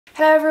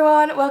Hello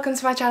everyone, welcome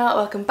to my channel,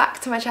 welcome back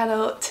to my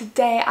channel.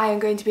 Today I am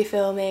going to be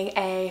filming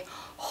a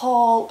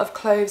haul of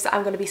clothes that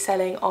I'm going to be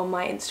selling on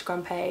my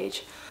Instagram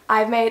page.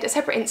 I've made a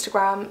separate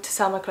Instagram to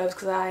sell my clothes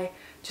because I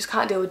just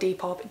can't deal with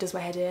Depop, it does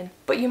my head in.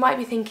 But you might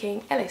be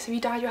thinking, Ellis, have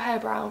you dyed your hair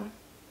brown?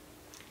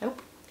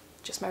 Nope,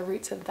 just my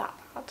roots are that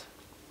bad.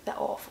 They're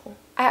awful.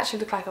 I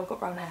actually look like I've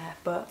got brown hair,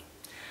 but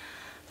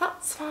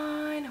that's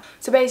fine.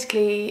 So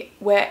basically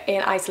we're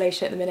in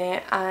isolation at the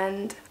minute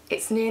and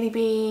it's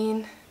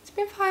been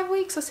 5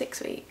 weeks or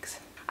 6 weeks.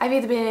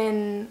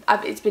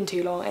 It's been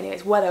too long anyway,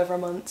 it's well over a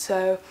month,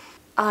 so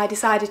I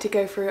decided to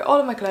go through all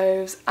of my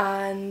clothes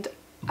and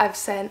I've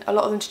sent a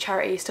lot of them to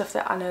charity, stuff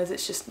that I know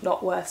that's just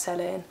not worth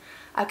selling.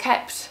 I've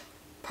kept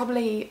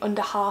probably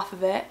under half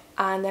of it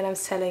and then I'm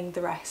selling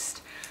the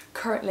rest.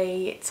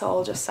 Currently it's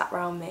all just sat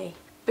around me.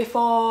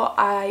 Before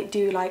I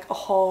do like a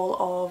haul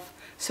of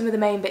some of the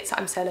main bits that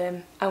I'm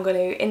selling, I'm going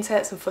to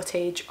insert some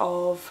footage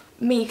of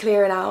me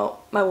clearing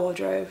out my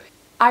wardrobe.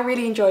 I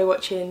really enjoy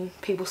watching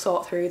people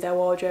sort through their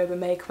wardrobe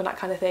and makeup and that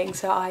kind of thing,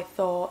 so I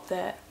thought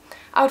that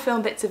I would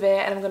film bits of it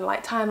and I'm going to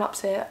like time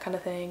lapse it, that kind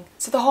of thing.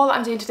 So the haul that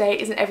I'm doing today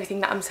isn't everything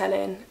that I'm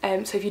selling,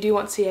 so if you do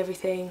want to see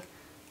everything,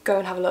 go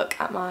and have a look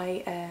at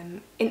my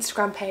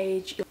Instagram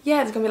page.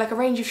 Yeah, there's going to be like a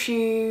range of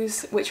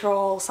shoes which are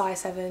all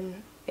size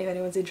 7 if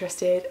anyone's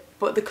interested,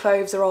 but the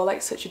clothes are all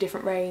like such a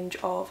different range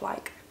of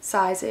like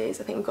sizes.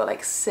 I think we've got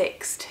like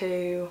 6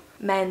 to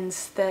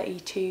men's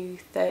 32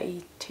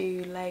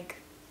 leg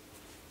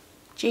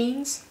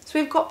jeans. So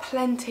we've got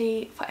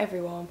plenty for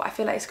everyone, but I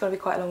feel like it's going to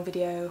be quite a long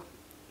video,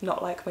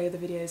 not like my other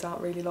videos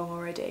aren't really long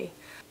already.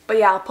 But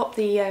yeah, I'll put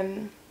the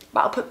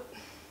I'll put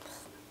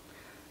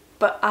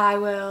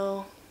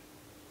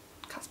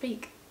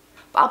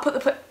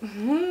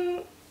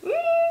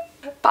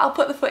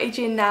the footage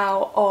in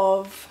now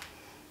of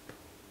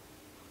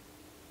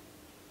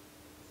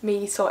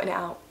me sorting it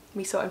out,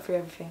 me sorting through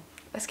everything.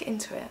 Let's get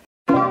into it.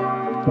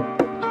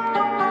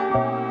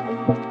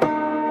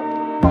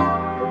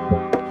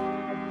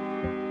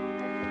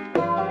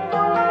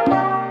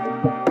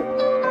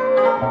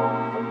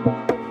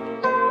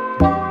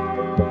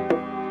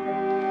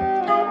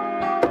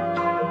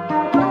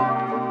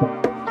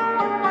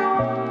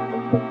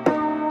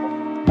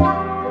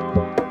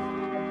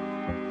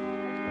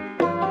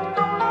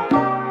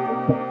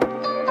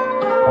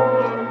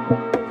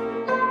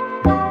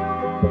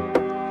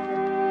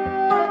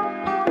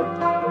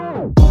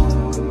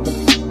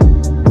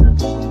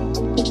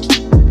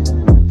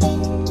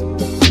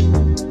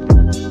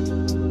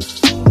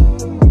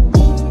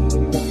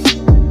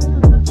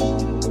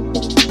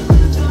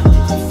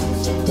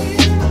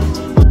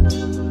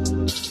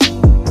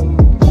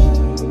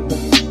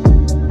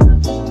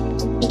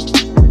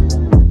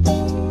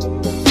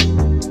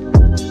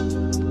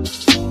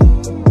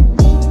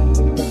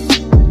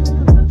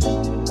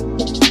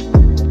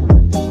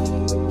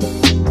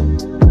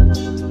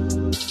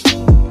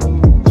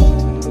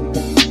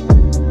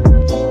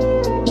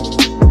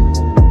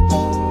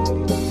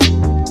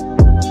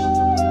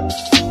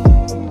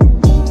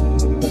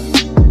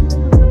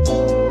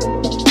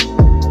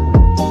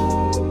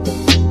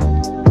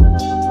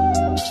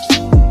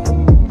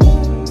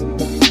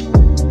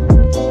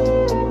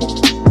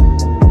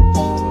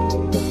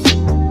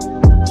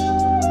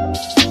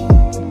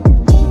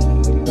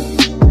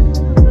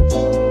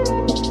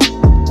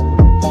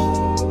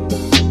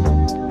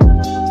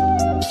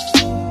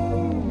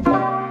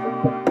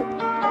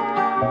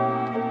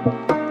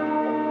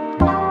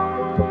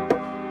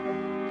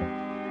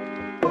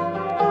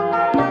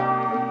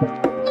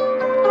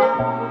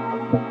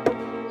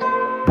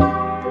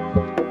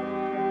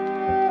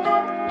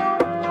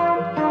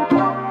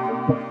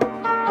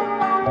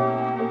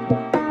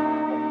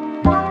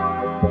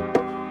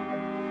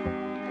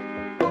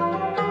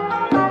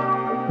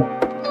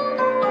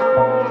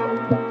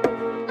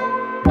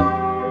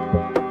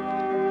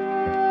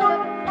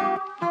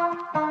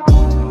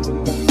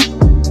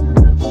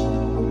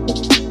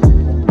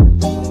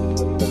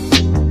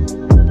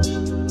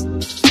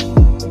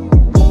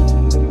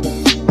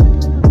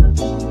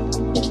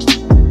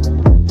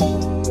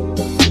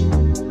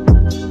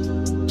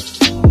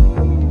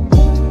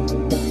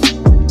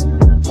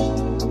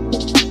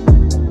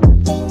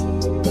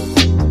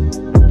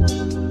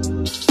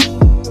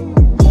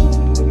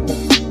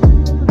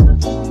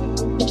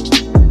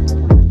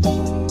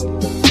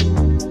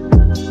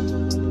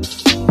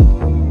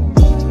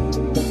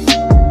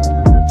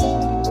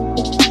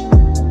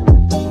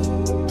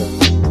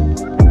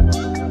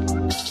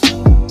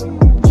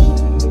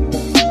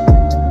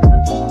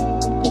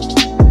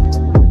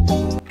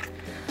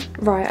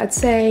 Right, I'd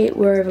say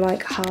we're over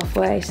like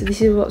halfway, so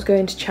this is what's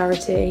going to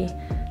charity.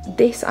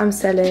 This I'm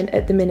selling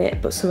at the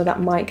minute, but some of that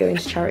might go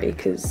into charity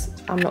because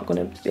I'm not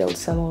going to be able to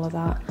sell all of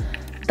that.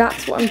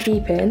 That's what I'm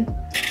keeping,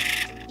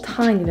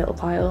 tiny little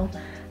pile,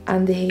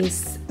 and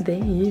this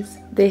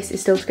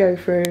is still to go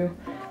through,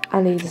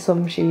 and these are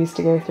some shoes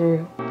to go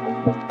through.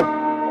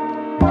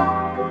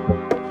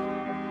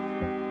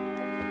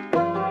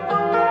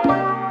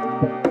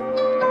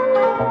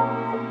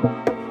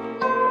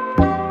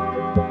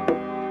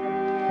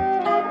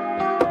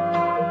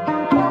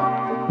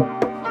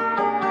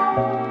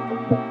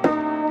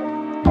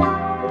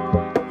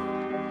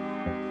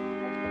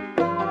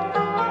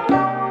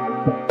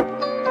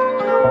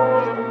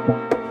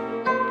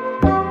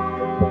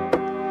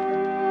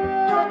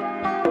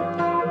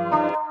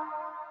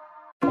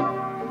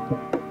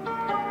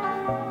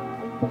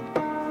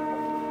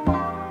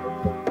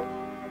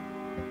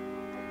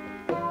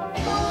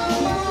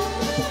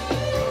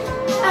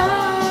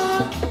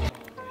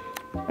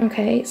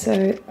 Okay,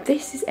 so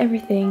this is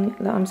everything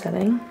that I'm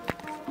selling.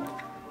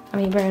 I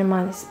mean, bearing in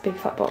mind this big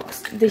fat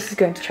box, this is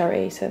going to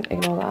charity, so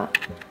ignore that.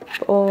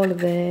 But all of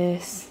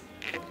this,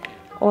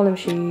 all them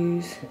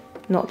shoes,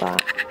 not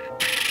that.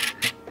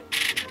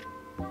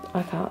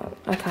 I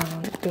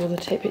can't do all the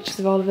take pictures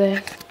of all of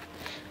this.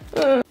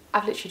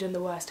 I've literally done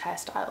the worst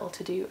hairstyle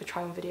to do a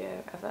try on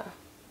video ever.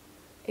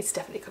 It's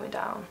definitely coming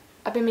down.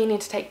 I've been meaning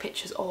to take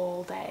pictures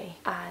all day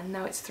and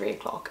now it's 3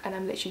 o'clock and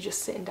I'm literally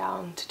just sitting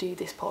down to do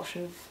this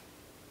portion of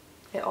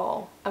it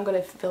all. I'm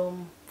gonna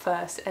film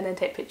first and then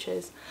take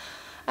pictures.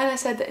 And I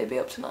said that it'd be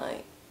up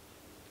tonight.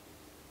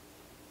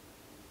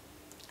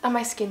 And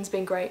my skin's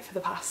been great for the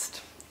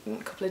past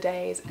couple of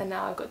days and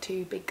now I've got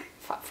 2 big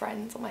fat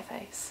friends on my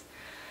face.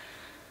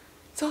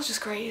 It's all just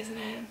great, isn't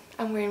it?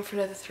 And we're in for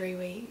another 3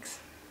 weeks.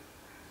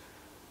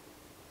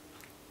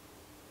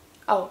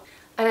 Oh,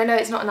 and I know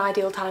it's not an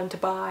ideal time to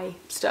buy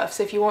stuff,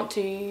 so if you want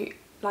to,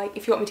 like,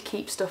 if you want me to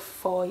keep stuff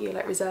for you,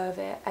 like reserve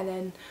it, and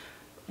then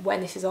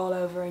when this is all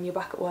over and you're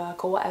back at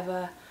work or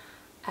whatever,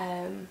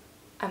 I'm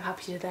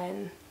happy to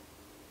then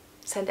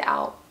send it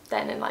out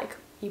then and like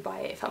you buy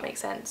it, if that makes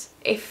sense.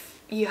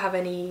 If you have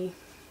any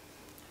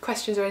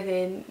questions or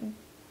anything,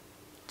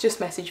 just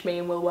message me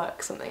and we'll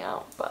work something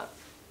out. But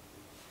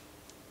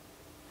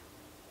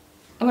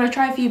I'm going to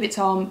try a few bits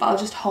on, but I'll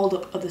just hold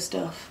up other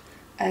stuff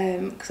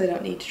because I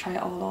don't need to try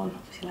it all on.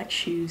 Obviously, like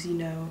shoes, you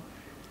know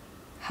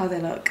how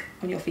they look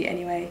on your feet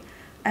anyway.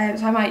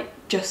 So I might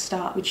just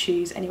start with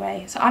shoes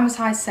anyway. So I'm a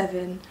size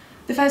 7.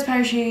 The first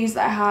pair of shoes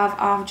that I have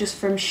are just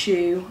from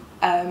Shoe.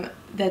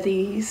 They're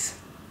these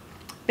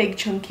big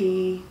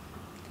chunky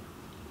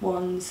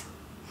ones.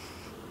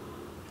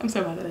 I'm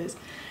so bad at this.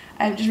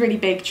 Just really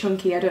big,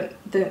 chunky. I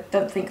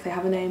don't think they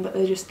have a name, but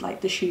they're just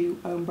like the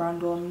Shoe own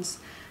brand ones.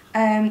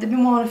 They've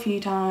been worn a few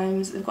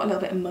times. They've got a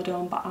little bit of mud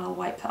on, but I'll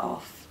wipe that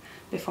off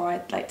before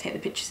I like take the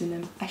pictures in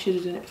them. I should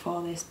have done it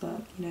before this,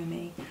 but you know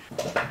me,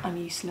 I'm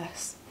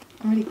useless.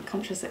 I'm really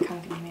conscious that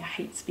Karen can hear me. I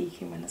hate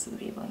speaking when there's other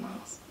people in the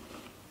house.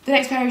 The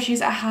next pair of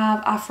shoes I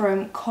have are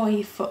from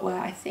Koi Footwear,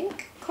 I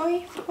think.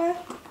 Koi Footwear.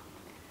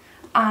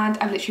 And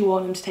I've literally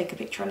worn them to take a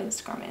picture on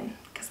Instagram in,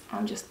 because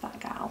I'm just that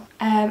gal.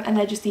 And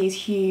they're just these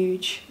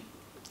huge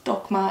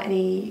Doc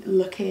Martens-y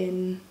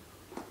looking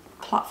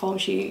platform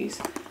shoes.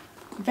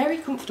 Very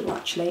comfortable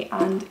actually,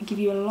 and give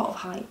you a lot of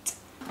height.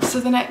 So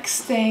the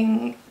next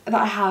thing that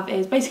I have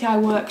is, basically I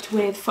worked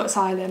with Foot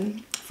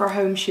Asylum for a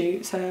home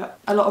shoot, so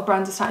a lot of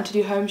brands are starting to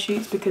do home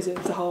shoots because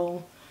of the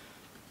whole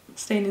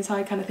staying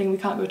inside kind of thing, we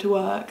can't go to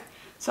work.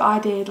 So I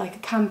did like a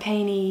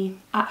campaigny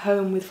at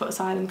home with Foot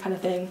Asylum kind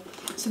of thing.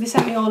 So they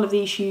sent me all of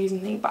these shoes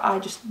and things, but I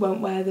just won't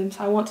wear them,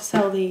 so I want to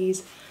sell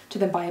these to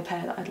then buy a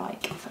pair that I'd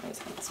like, if that makes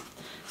sense.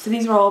 So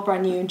these are all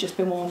brand new and just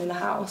been worn in the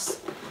house.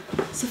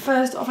 So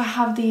first off I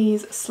have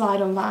these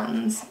slide-on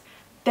Vans.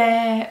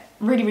 They're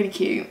really, really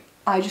cute.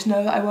 I just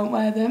know that I won't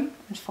wear them.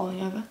 I'm just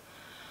falling over.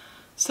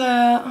 So,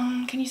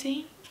 can you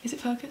see? Is it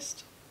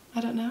focused?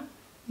 I don't know.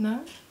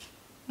 No?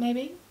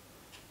 Maybe?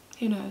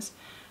 Who knows?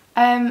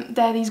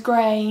 They're these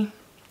grey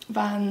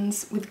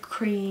Vans with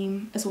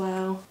cream as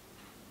well.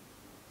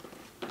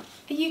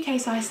 A UK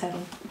size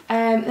 7.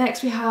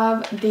 Next we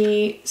have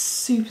the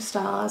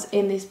Superstars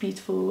in this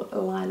beautiful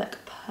lilac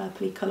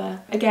purpley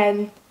colour.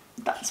 Again,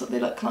 that's what they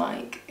look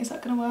like. Is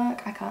that going to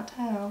work? I can't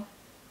tell.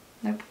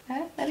 Nope.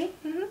 Maybe?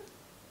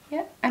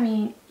 Yeah. I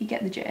mean, you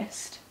get the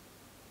gist.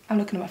 I'm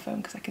looking at my phone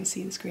because I can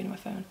see the screen of my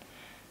phone.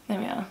 There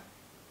we are.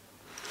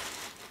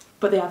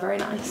 But they are very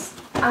nice.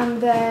 And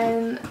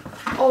then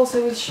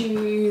also with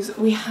shoes,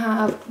 we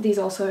have these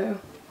also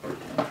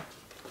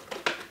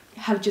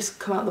have just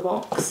come out of the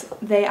box.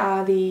 They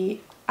are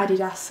the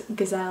Adidas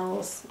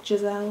Gazelles.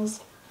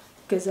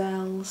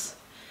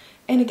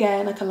 And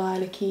again, like a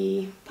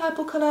lilac-y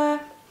purple colour.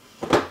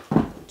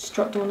 Just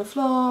dropped them on the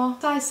floor.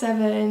 Size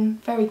 7,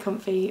 very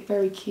comfy,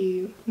 very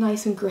cute,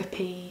 nice and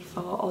grippy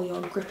for all your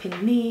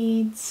gripping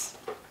needs.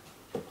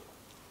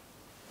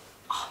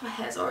 Oh, my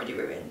hair's already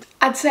ruined.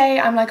 I'd say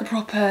I'm like a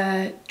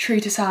proper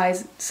true to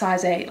size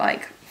 8,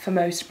 like for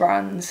most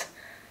brands.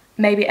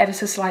 Maybe ever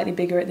so slightly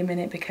bigger at the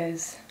minute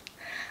because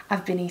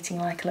I've been eating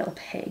like a little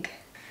pig.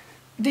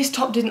 This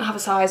top didn't have a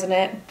size in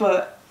it,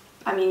 but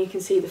I mean, you can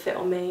see the fit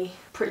on me.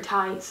 Pretty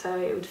tight, so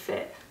it would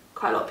fit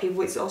quite a lot of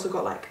people. It's also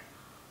got like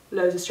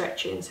loads of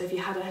stretching, so if you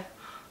had a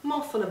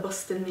more fuller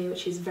bust than me,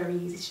 which is very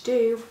easy to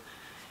do,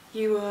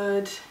 you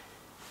would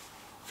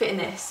fit in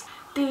this.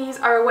 These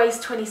are a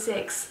waist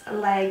 26,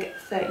 leg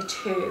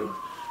 32,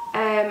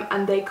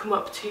 and they come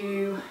up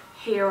to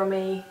here on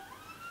me.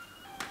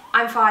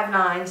 I'm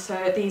 5'9",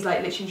 so these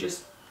like literally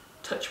just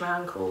touch my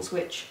ankles,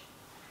 which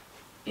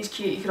is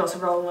cute. You could also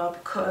roll them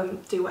up, cut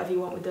them, do whatever you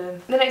want with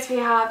them. The next thing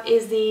I have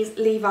is these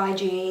Levi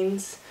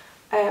jeans.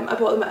 I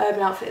bought them at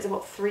Urban Outfitters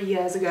about 3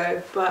 years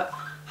ago, but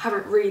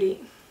haven't really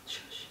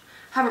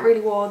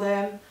wore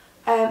them.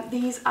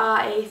 These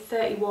are a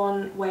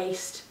 31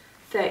 waist,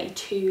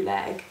 32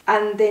 leg,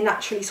 and they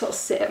naturally sort of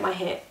sit at my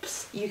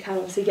hips. You can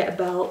obviously get a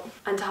belt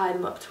and tie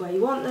them up to where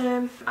you want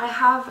them. I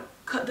have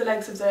cut the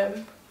legs of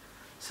them,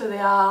 so they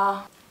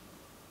are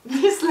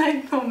this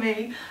length on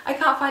me. I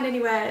can't find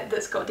anywhere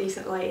that's got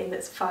decent lighting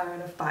that's far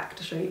enough back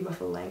to show you my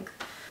full length.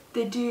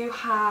 They do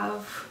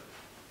have,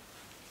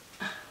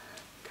 can't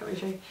really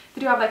show you.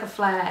 They do have like a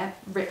flare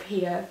rip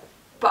here,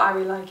 but I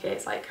really like it.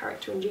 It's like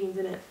character and jeans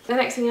in it. The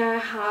next thing I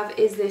have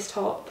is this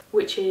top,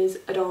 which is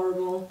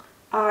adorable.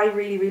 I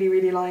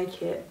really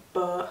like it,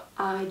 but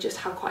I just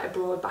have quite a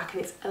broad back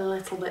and it's a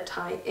little bit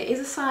tight. It is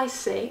a size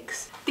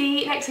 6.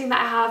 The next thing that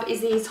I have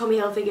is these Tommy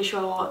Hilfiger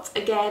shorts.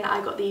 Again,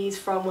 I got these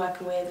from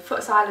working with Foot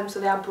Asylum,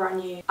 so they are brand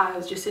new. I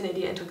was just an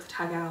idiot and took the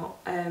tag out,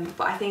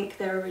 but I think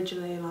they're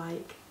originally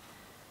like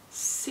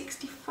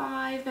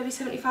 65, maybe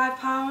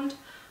 £75.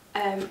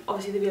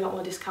 Obviously they'd be a lot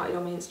more discounted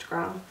on my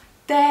Instagram.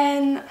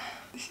 Then,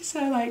 this is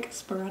so like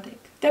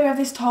sporadic. Then we have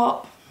this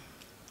top.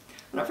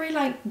 I'm not very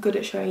like good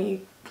at showing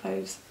you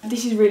clothes.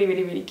 This is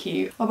really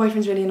cute. My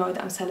boyfriend's really annoyed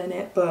that I'm selling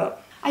it,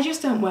 but I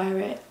just don't wear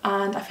it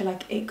and I feel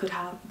like it could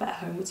have a better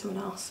home with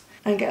someone else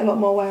and get a lot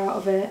more wear out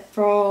of it.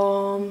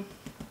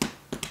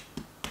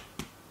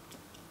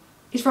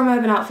 It's from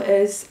Urban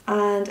Outfitters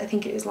and I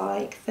think it is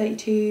like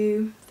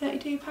 £32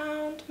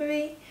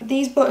 maybe.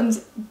 These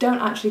buttons don't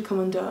actually come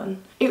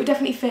undone. It would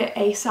definitely fit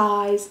a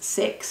size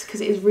 6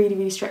 because it is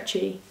really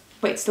stretchy,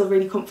 but it's still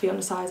really comfy on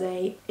a size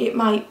 8. It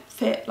might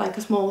fit like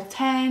a small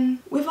 10.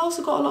 We've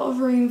also got a lot of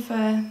room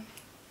for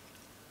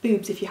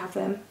boobs if you have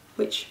them,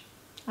 which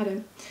I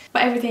don't.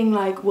 But everything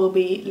like will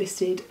be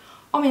listed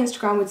on my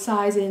Instagram with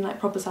sizing, like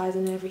proper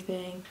sizing and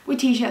everything. With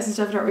t-shirts and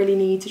stuff I don't really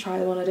need to try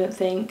them on, I don't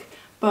think.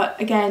 But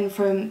again,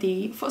 from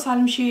the Foot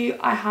Asylum shoot,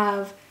 I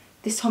have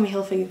this Tommy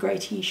Hilfiger grey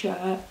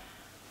t-shirt.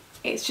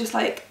 It's just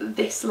like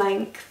this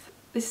length.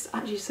 This is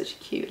actually such a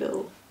cute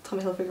little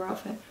Tommy Hilfiger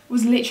outfit.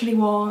 Was literally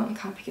worn, I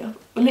can't pick it up,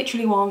 but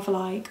literally worn for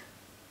like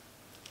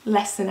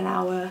less than an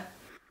hour.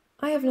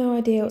 I have no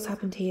idea what's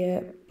happened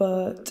here,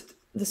 but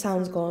the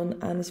sound's gone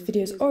and this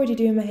video's already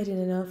doing my head in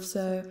enough,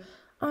 so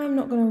I'm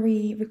not going to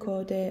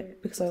re-record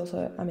it because I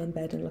also am in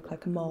bed and look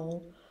like a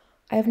mole.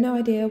 I have no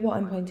idea what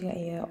I'm pointing at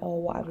here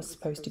or what I was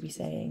supposed to be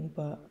saying,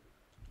 but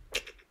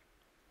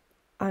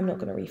I'm not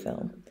going to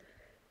refilm.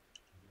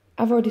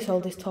 I've already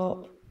sold this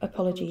top,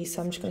 apologies,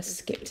 so I'm just going to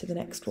skip to the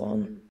next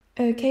one.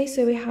 Okay,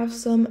 so we have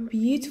some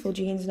beautiful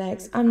jeans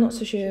next. I'm not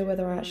so sure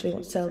whether I actually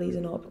want to sell these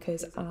or not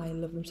because I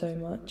love them so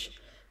much.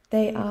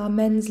 They are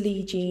men's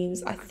Lee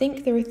jeans. I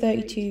think they're a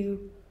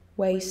 32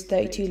 waist,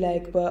 32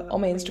 leg, but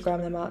on my Instagram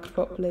they're marked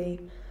properly.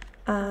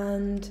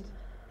 And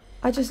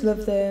I just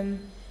love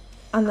them.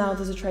 And now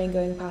there's a train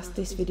going past.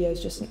 This video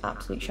is just an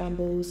absolute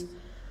shambles.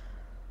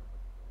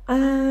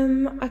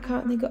 I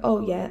can't think of,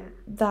 oh yeah,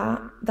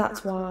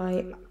 that's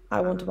why I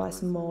want to buy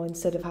some more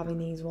instead of having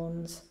these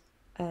ones.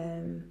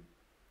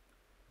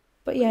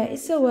 But yeah, it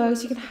still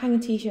works. You can hang a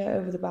t-shirt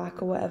over the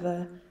back or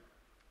whatever.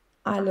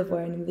 I love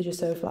wearing them, they're just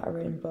so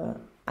flattering,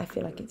 but I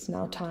feel like it's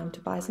now time to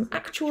buy some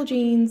actual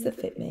jeans that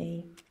fit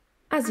me.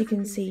 As you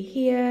can see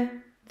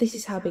here, this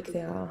is how big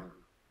they are.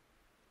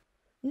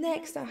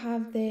 Next I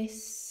have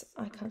this,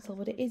 I can't tell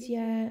what it is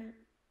yet.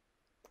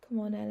 Come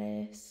on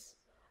Ellis.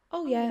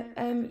 Oh yeah,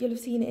 you'll have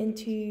seen it in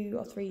 2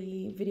 or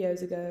 3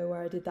 videos ago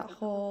where I did that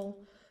haul.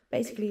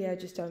 Basically I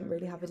just don't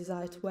really have a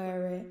desire to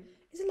wear it.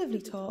 It's a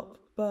lovely top,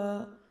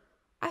 but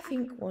I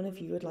think one of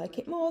you would like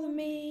it more than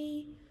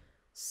me.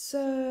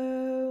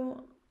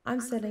 So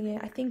I'm selling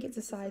it. I think it's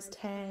a size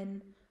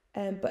 10,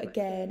 but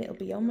again, it'll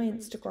be on my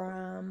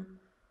Instagram.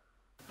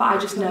 But I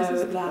just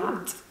know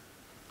that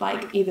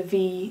like either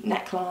V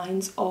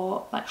necklines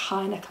or like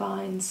high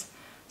necklines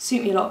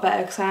suit me a lot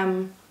better because I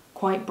am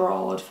quite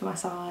broad for my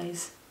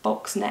size.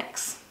 Box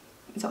necks,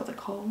 is that what they're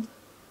called?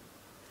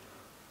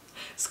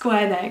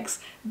 Square necks,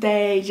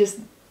 they just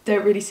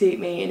don't really suit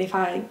me, and if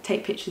I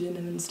take pictures in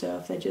them and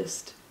stuff, they're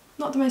just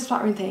not the most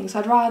flattering thing, so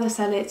I'd rather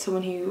sell it to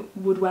someone who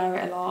would wear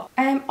it a lot.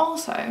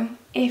 Also,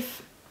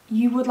 if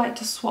you would like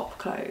to swap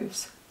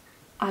clothes,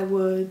 I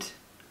would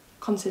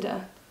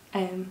consider,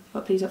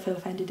 but please don't feel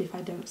offended if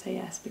I don't say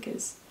yes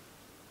because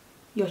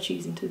you're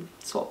choosing to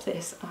swap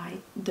this. I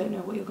don't know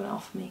what you're going to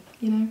offer me,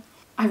 you know?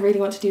 I really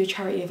want to do a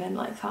charity event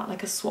like that,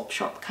 like a swap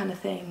shop kind of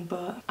thing,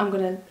 but I'm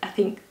gonna, I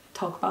think,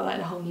 talk about that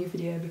in a whole new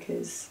video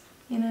because,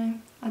 you know,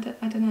 I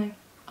don't know.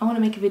 I want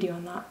to make a video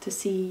on that to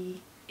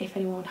see if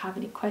anyone would have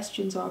any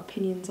questions or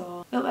opinions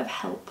or a little bit of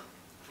help.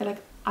 I feel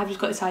like I've just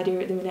got this idea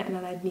at the minute and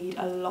then I'd need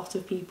a lot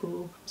of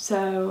people.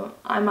 So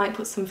I might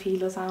put some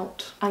feelers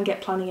out and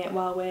get planning it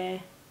while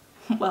we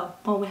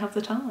have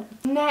the time.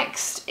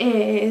 Next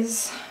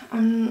is,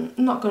 I'm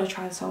not going to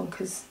try this on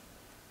because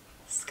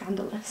it's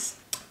scandalous,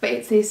 but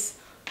it's this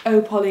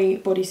Poly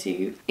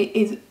bodysuit. It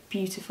is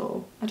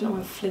beautiful. I don't know why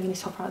I'm flinging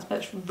this top around, but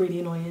it's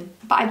really annoying.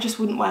 But I just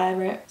wouldn't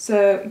wear it.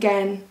 So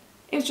again,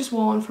 it was just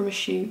worn from a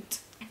shoot.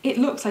 It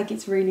looks like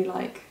it's really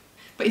like,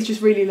 but it's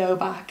just really low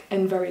back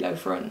and very low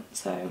front.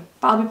 So,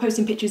 but I'll be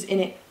posting pictures in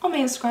it on my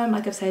Instagram,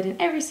 like I've said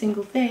in every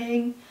single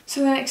thing.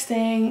 So the next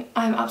thing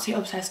I'm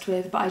absolutely obsessed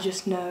with, but I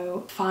just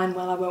know fine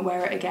well I won't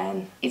wear it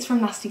again. It's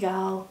from Nasty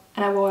Gal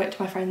and I wore it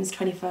to my friend's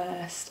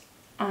 21st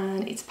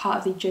and it's part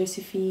of the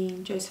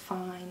Josephine,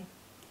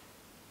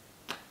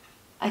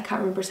 I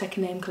can't remember her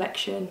second name,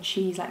 collection.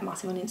 She's like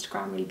massive on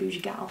Instagram, really bougie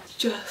gal.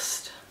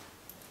 Just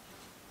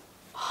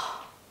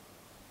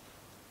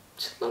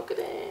look at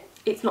it.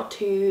 It's not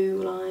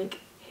too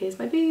like, here's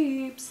my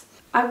boobs.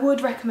 I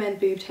would recommend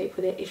boob tape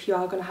with it if you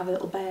are going to have a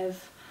little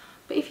bev.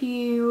 But if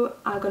you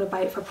are going to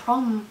buy it for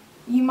prom,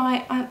 you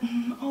might,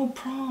 oh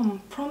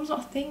prom. Prom's not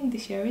a thing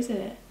this year, is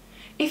it?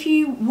 If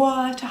you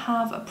were to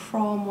have a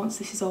prom once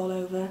this is all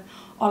over,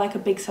 or like a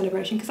big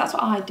celebration, because that's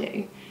what I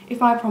do. If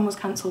my prom was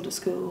cancelled at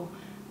school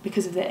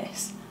because of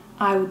this,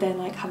 I would then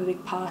like have a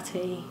big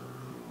party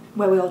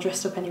where we all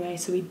dressed up anyway,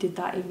 so we did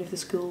that even if the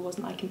school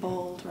wasn't like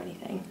involved or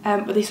anything.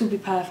 But this would be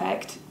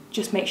perfect.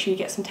 Just make sure you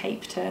get some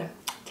tape to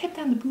tape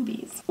down the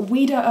boobies.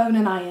 We don't own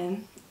an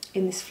iron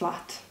in this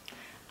flat,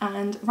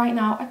 and right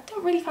now I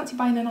don't really fancy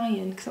buying an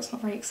iron because that's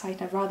not very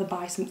exciting. I'd rather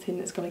buy something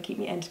that's going to keep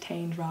me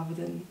entertained rather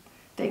than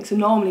things. So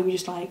normally we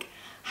just like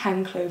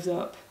hang clothes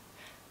up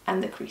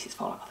and the creases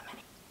fall out of them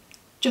anyway.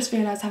 Just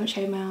realised I haven't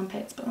shaved my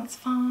armpits, but that's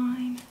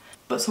fine.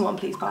 But someone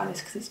please buy this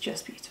because it's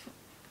just beautiful.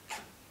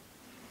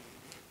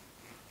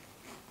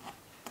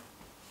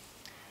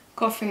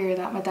 Got a theory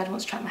that my dad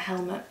once tracked my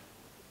helmet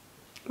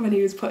when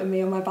he was putting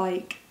me on my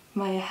bike,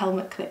 my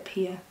helmet clip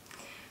here.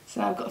 So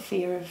now I've got a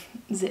fear of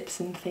zips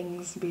and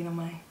things being on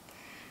my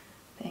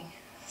thing.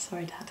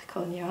 Sorry Dad,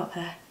 calling you out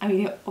there. I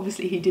mean,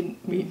 obviously he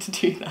didn't mean to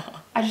do that.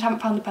 I just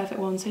haven't found the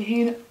perfect one, so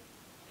I'm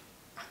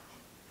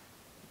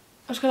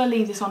just gonna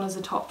leave this on as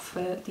a top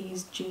for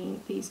these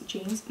jeans.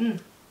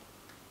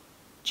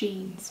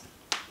 Jeans.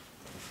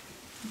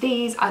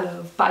 These I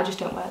love, but I just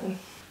don't wear them.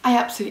 I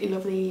absolutely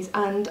love these,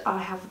 and I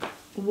have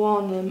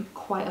worn them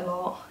quite a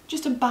lot.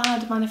 Just a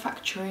bad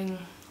manufacturing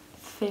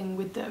thing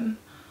with them.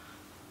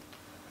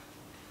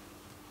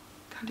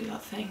 Can't do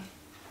that thing.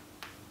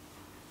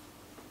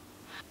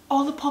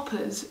 All the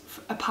poppers,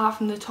 apart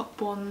from the top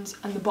ones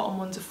and the bottom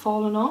ones, have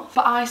fallen off.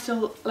 But I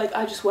still, like,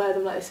 I just wear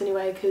them like this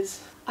anyway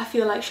because I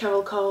feel like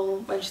Cheryl Cole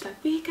when she's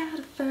like, we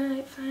gotta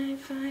fight, fight,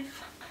 fight,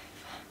 fight.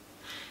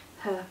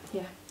 Her,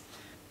 yeah.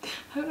 I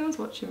hope no one's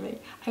watching me.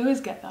 I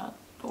always get that,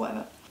 but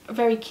whatever.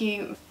 Very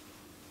cute.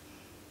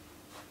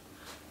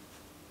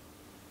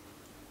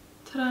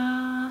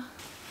 Ta-da!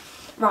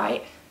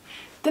 Right,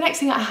 the next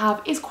thing I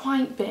have is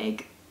quite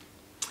big,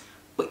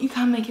 but you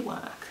can make it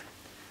work.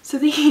 So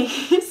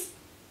these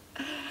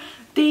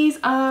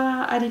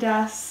are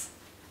Adidas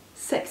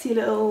sexy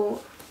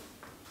little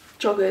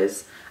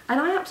joggers, and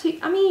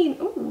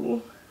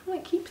ooh, I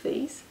might keep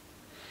these.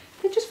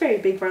 They're just very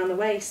big around the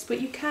waist,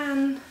 but you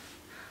can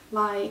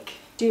like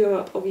do them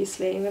up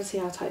obviously. I'm gonna see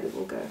how tight it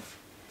will go.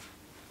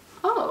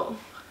 Oh,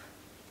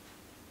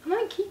 I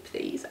might keep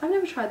these. I've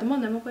never tried them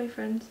on, they're my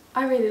boyfriend's.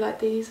 I really like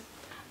these.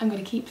 I'm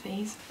gonna keep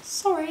these.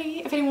 Sorry,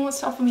 if anyone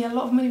wants to offer me a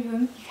lot of money for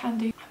them, you can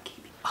do. I'm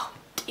keeping. Oh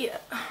dear.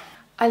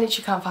 I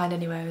literally can't find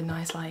anywhere with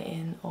nice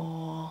lighting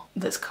or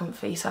that's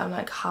comfy, so I'm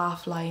like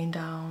half lying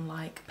down,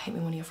 like paint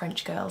me one of your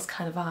French girls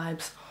kind of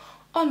vibes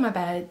on my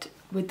bed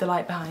with the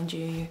light behind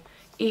you,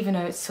 even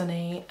though it's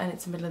sunny and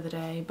it's the middle of the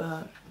day.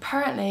 But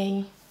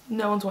apparently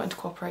no one's wanting to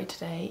cooperate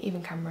today,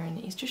 even Cameron.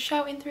 He's just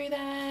shouting through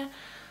there,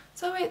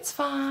 so it's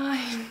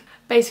fine.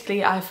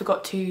 Basically, I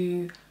forgot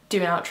to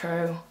do an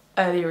outro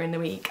earlier in the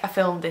week. I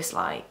filmed this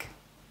like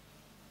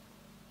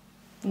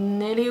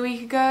nearly a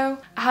week ago.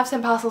 I have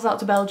sent parcels out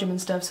to Belgium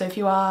and stuff, so if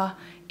you are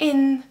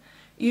in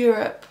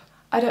Europe,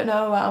 I don't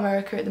know about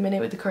America at the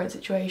minute with the current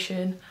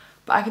situation,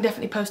 but I can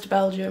definitely post to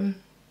Belgium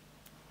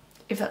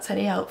if that's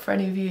any help for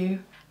any of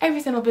you.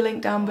 Everything will be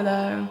linked down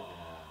below.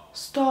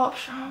 Stop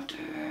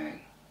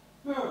shouting.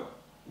 I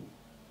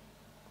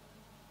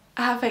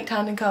have fake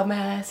tanned and curled my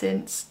hair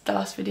since the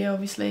last video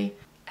obviously,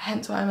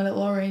 hence why I'm a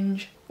little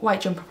orange.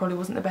 White jumper probably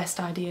wasn't the best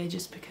idea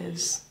just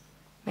because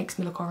it makes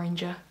me look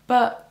oranger,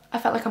 but I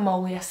felt like a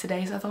mole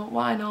yesterday, so I thought,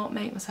 why not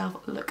make myself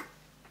look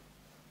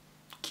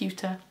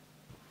cuter?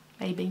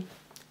 Maybe.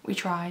 We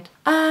tried.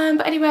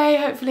 But anyway,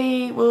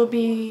 hopefully we'll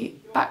be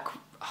back.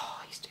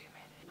 Oh, he's doing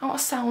it. I want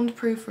a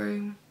soundproof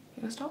room.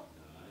 You gonna stop?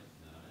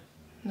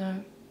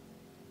 No.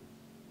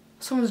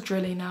 Someone's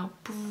drilling now.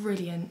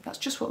 Brilliant. That's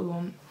just what we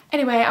want.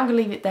 Anyway, I'm gonna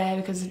leave it there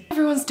because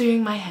everyone's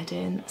doing my head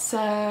in.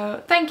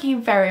 So thank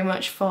you very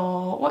much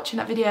for watching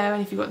that video,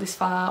 and if you got this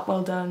far,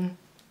 well done.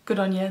 Good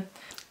on you.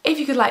 If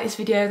you could like this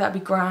video, that'd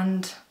be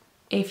grand.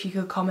 If you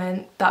could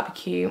comment, that'd be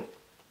cute.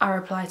 I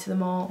reply to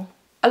them all.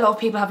 A lot of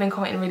people have been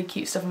commenting really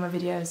cute stuff on my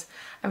videos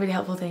and really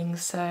helpful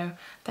things, so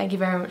thank you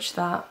very much for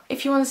that.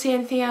 If you want to see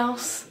anything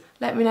else,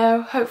 let me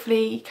know.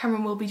 Hopefully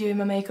Cameron will be doing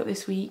my makeup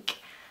this week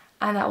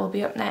and that will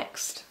be up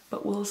next,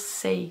 but we'll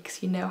see,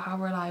 because you know how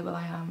reliable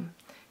I am.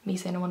 Me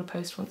saying I want to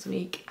post once a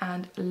week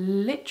and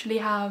literally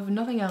have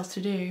nothing else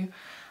to do,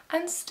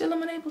 and still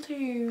I'm unable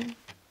to.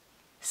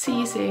 See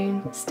you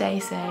soon, stay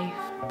safe,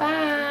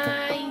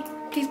 bye!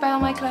 Please buy all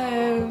my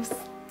clothes,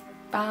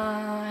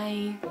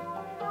 bye!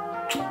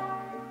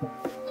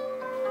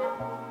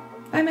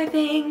 Buy my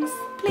things,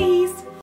 please!